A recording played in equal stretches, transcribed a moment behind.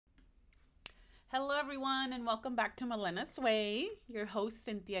Hello, everyone, and welcome back to Melena's Way. Your host,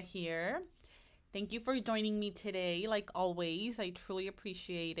 Cynthia, here. Thank you for joining me today. Like always, I truly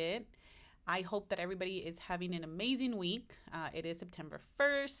appreciate it. I hope that everybody is having an amazing week. It is September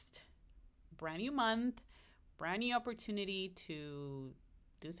 1st, brand new month, brand new opportunity to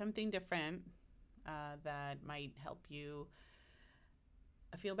do something different that might help you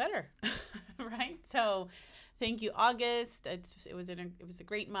feel better, right? So, thank you, August. It was a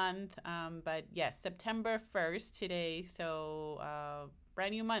great month. But yes, September 1st today. So,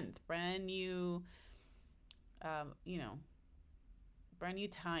 brand new month, brand new, um, you know, brand new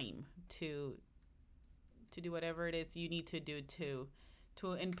time to do whatever it is you need to do to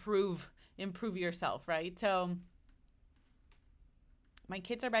improve yourself, right? So, my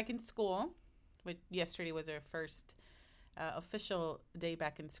kids are back in school. Which yesterday was their first official day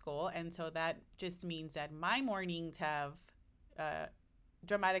back in school. And so that just means that my mornings have uh,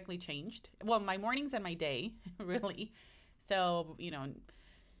 dramatically changed. Well, my mornings and my day, really. So,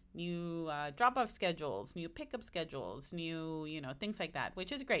 new drop off schedules, new pickup schedules, new, things like that,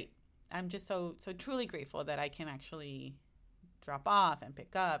 which is great. I'm just so truly grateful that I can actually drop off and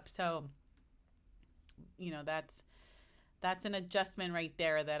pick up. So, that's an adjustment right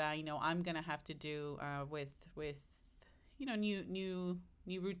there that I know I'm gonna have to do with new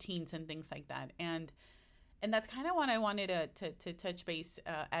routines and things like that. And that's kind of what I wanted to touch base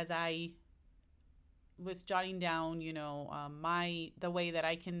as I was jotting down, my the way that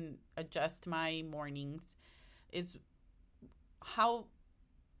I can adjust my mornings is how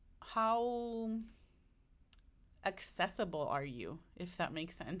how accessible are you, if that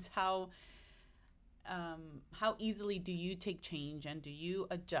makes sense. How easily do you take change and do you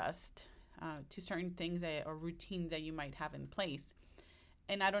adjust to certain things or routines that you might have in place?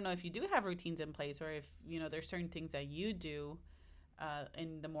 And I don't know if you do have routines in place, or if there's certain things that you do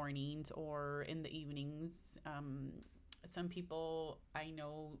in the mornings or in the evenings. Some people I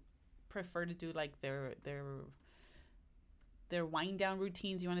know prefer to do like their wind down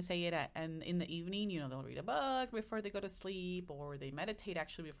routines, you want to say it, and in the evening, they'll read a book before they go to sleep, or they meditate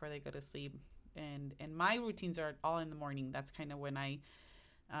actually before they go to sleep. And my routines are all in the morning. That's kind of when I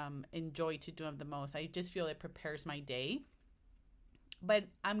enjoy to do them the most. I just feel it prepares my day. But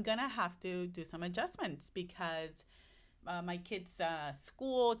I'm gonna have to do some adjustments because my kids'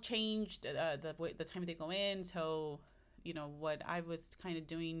 school changed the time they go in. So what I was kind of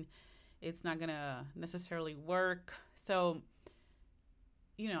doing, it's not gonna necessarily work. So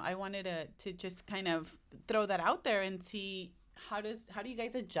I wanted to just kind of throw that out there and see how do you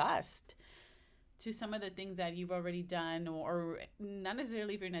guys adjust to some of the things that you've already done, or not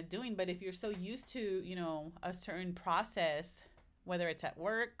necessarily if you're not doing, but if you're so used to a certain process, whether it's at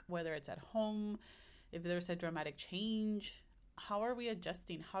work, whether it's at home, if there's a dramatic change, how are we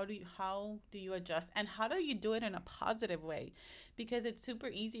adjusting? How do you adjust, and how do you do it in a positive way? Because it's super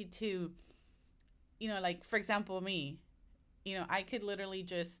easy to like, for example, me, I could literally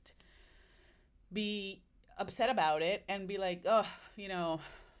just be upset about it and be like, oh,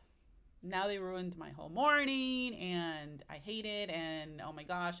 now they ruined my whole morning and I hate it, and oh my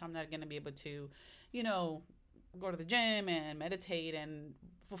gosh, I'm not going to be able to, go to the gym and meditate, and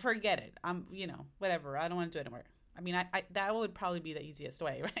forget it. Whatever. I don't want to do it anymore. I mean, I that would probably be the easiest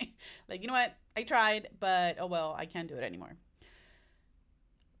way, right? Like, you know what? I tried, but oh well, I can't do it anymore.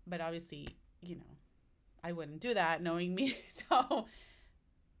 But obviously, I wouldn't do that knowing me. So,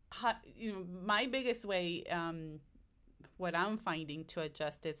 my biggest way, what I'm finding to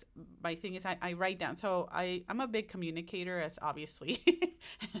adjust is, my thing is I write down. So I'm a big communicator, as obviously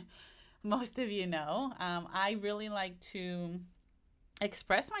most of you know. I really like to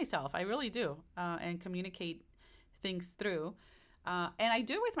express myself. I really do, and communicate things through. And I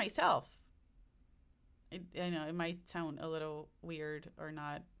do it with myself. I know it might sound a little weird or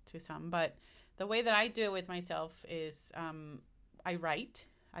not to some, but the way that I do it with myself is I write.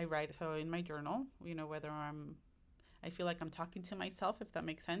 I write so in my journal, whether I feel like I'm talking to myself, if that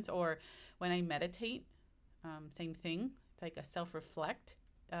makes sense, or when I meditate, same thing. It's like a self-reflect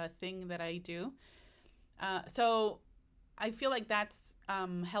thing that I do. So I feel like that's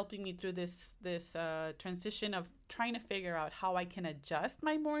helping me through this transition of trying to figure out how I can adjust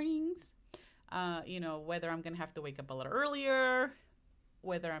my mornings. Whether I'm gonna have to wake up a little earlier,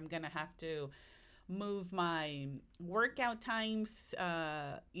 whether I'm gonna have to move my workout times,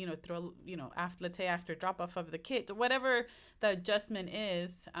 through, after, let's say, after drop off of the kids, whatever the adjustment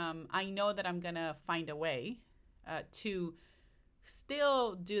is. I know that I'm gonna find a way to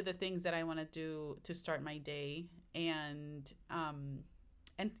still do the things that I want to do to start my day, and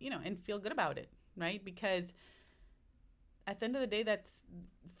feel good about it, right? Because at the end of the day, that's,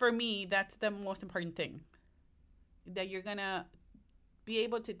 for me, that's the most important thing, that you're gonna be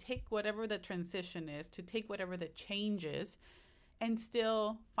able to take whatever the transition is, to take whatever the change is, and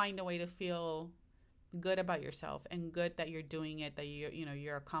still find a way to feel good about yourself and good that you're doing it, that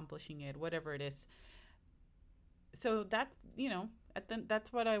you're accomplishing it, whatever it is. So that's,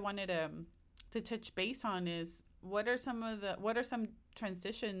 that's what I wanted to touch base on, is what are some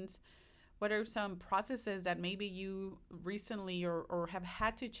transitions, what are some processes that maybe you recently or have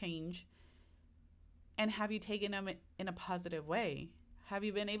had to change, and have you taken them in a positive way? Have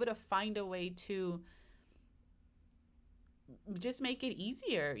you been able to find a way to just make it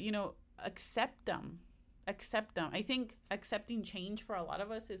easier? Accept them. I think accepting change for a lot of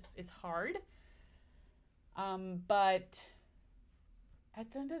us is hard. But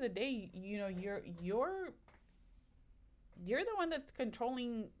at the end of the day, you're the one that's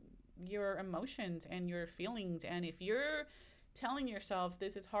controlling your emotions and your feelings. And if you're telling yourself,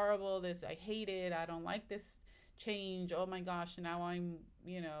 this is horrible, I hate it, I don't like this change, oh my gosh, now I'm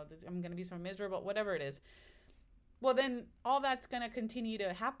going to be so miserable, whatever it is, well, then all that's going to continue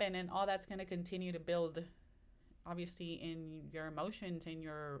to happen, and all that's going to continue to build, obviously, in your emotions, in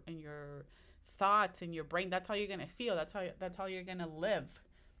your thoughts, in your brain. That's how you're going to feel. That's how you're going to live.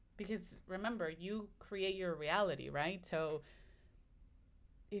 Because remember, you create your reality, right? So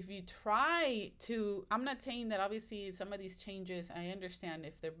if you try to, I'm not saying that obviously some of these changes, I understand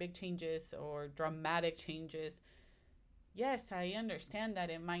if they're big changes or dramatic changes. Yes, I understand that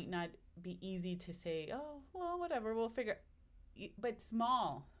it might not be easy to say, oh, well, whatever, we'll figure. But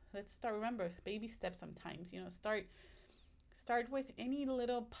small. Let's start. Remember, baby steps sometimes. Start with any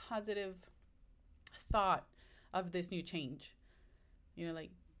little positive thought of this new change.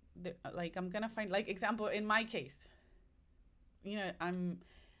 Like I'm gonna find, like, example in my case. I'm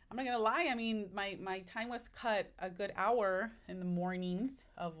not gonna lie. I mean, my time was cut a good hour in the mornings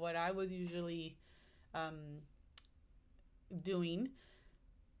of what I was usually doing.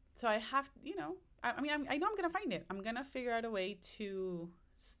 So I have, I know I'm going to find it. I'm going to figure out a way to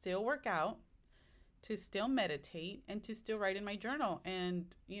still work out, to still meditate, and to still write in my journal.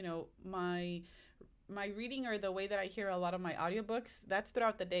 And, my reading, or the way that I hear a lot of my audiobooks, that's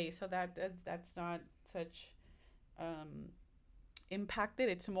throughout the day. So that's not such impacted.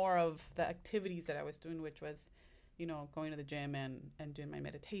 It's more of the activities that I was doing, which was, going to the gym and doing my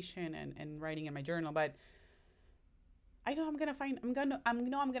meditation and writing in my journal. But I know I'm gonna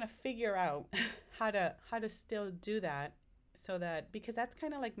figure out how to still do that, so that, because that's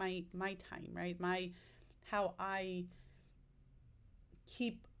kind of like my time, right? How I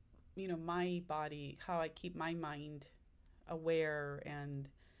keep, my body, how I keep my mind aware and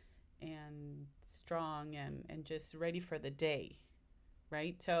strong and just ready for the day,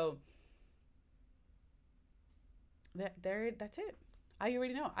 right? So that's it. I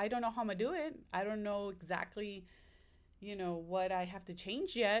already know. I don't know how I'm gonna do it. I don't know exactly what I have to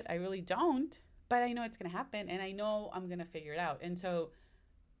change yet. I really don't, but I know it's going to happen, and I know I'm going to figure it out. And so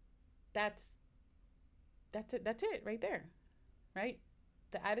that's it. That's it right there, right?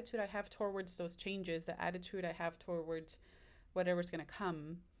 The attitude I have towards those changes, the attitude I have towards whatever's going to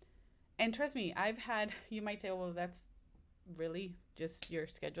come. And trust me, you might say, oh, well, that's really just your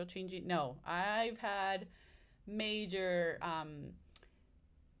schedule changing. No, I've had major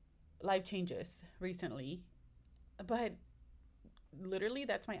life changes recently. But literally,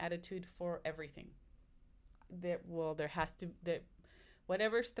 that's my attitude for everything. There has to, that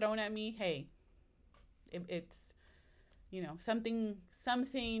whatever's thrown at me, hey, it's, something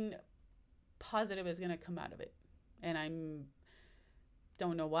positive is going to come out of it. And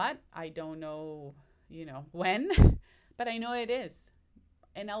don't know what, I don't know, when, but I know it is.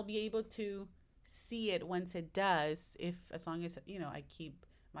 And I'll be able to see it once it does, as long as, I keep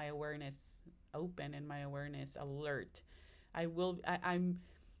my awareness open and my awareness alert. I'm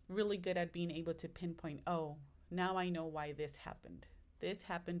really good at being able to pinpoint, oh, now I know why this happened. This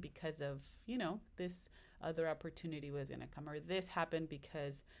happened because of, this other opportunity was going to come, or this happened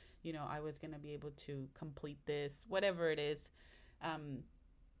because, I was going to be able to complete this, whatever it is.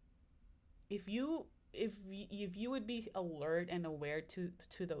 If you would be alert and aware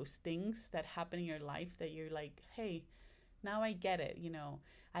to those things that happen in your life, that you're like, hey, now I get it,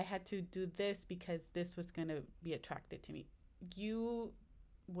 I had to do this because this was going to be attracted to me. You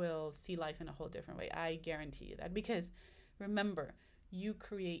will see life in a whole different way. I guarantee you that. Because remember, you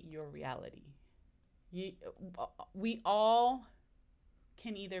create your reality. We all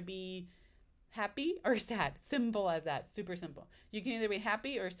can either be happy or sad. Simple as that. Super simple. You can either be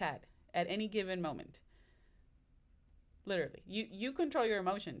happy or sad at any given moment. Literally. You control your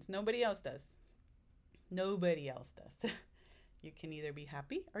emotions. Nobody else does. Nobody else does. You can either be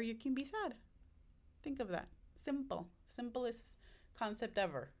happy or you can be sad. Think of that. Simple. Simplest concept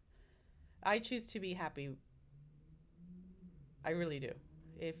ever. I choose to be happy. I really do.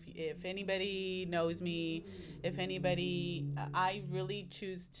 If anybody knows me, if anybody, I really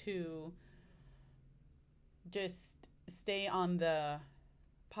choose to just stay on the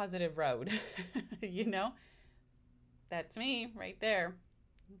positive road. you know? That's me right there.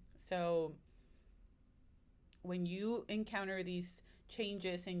 So when you encounter these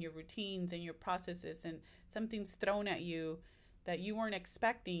changes in your routines and your processes and something's thrown at you that you weren't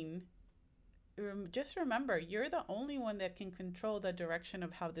expecting, just remember you're the only one that can control the direction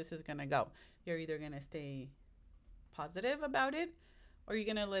of how this is going to go. You're either going to stay positive about it or you're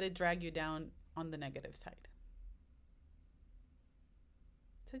going to let it drag you down on the negative side.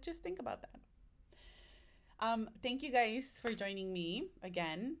 So just think about that. Thank you guys for joining me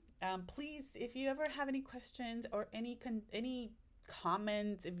again. Please, if you ever have any questions or any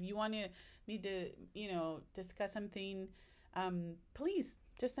comments, if you want me to, discuss something, please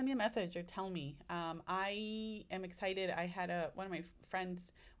just send me a message or tell me. I am excited. I had one of my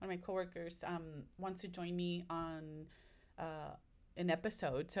friends, one of my coworkers, wants to join me on an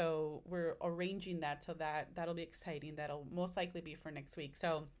episode. So we're arranging that so that'll be exciting. That'll most likely be for next week.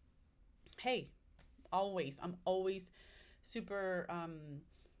 So, hey, I'm always super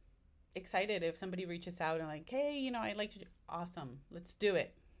excited if somebody reaches out and like, hey, I'd like to do. Awesome, let's do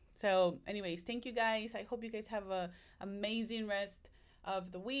it. So anyways, thank you guys. I hope you guys have a amazing rest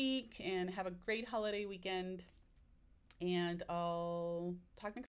of the week and have a great holiday weekend, and I'll talk next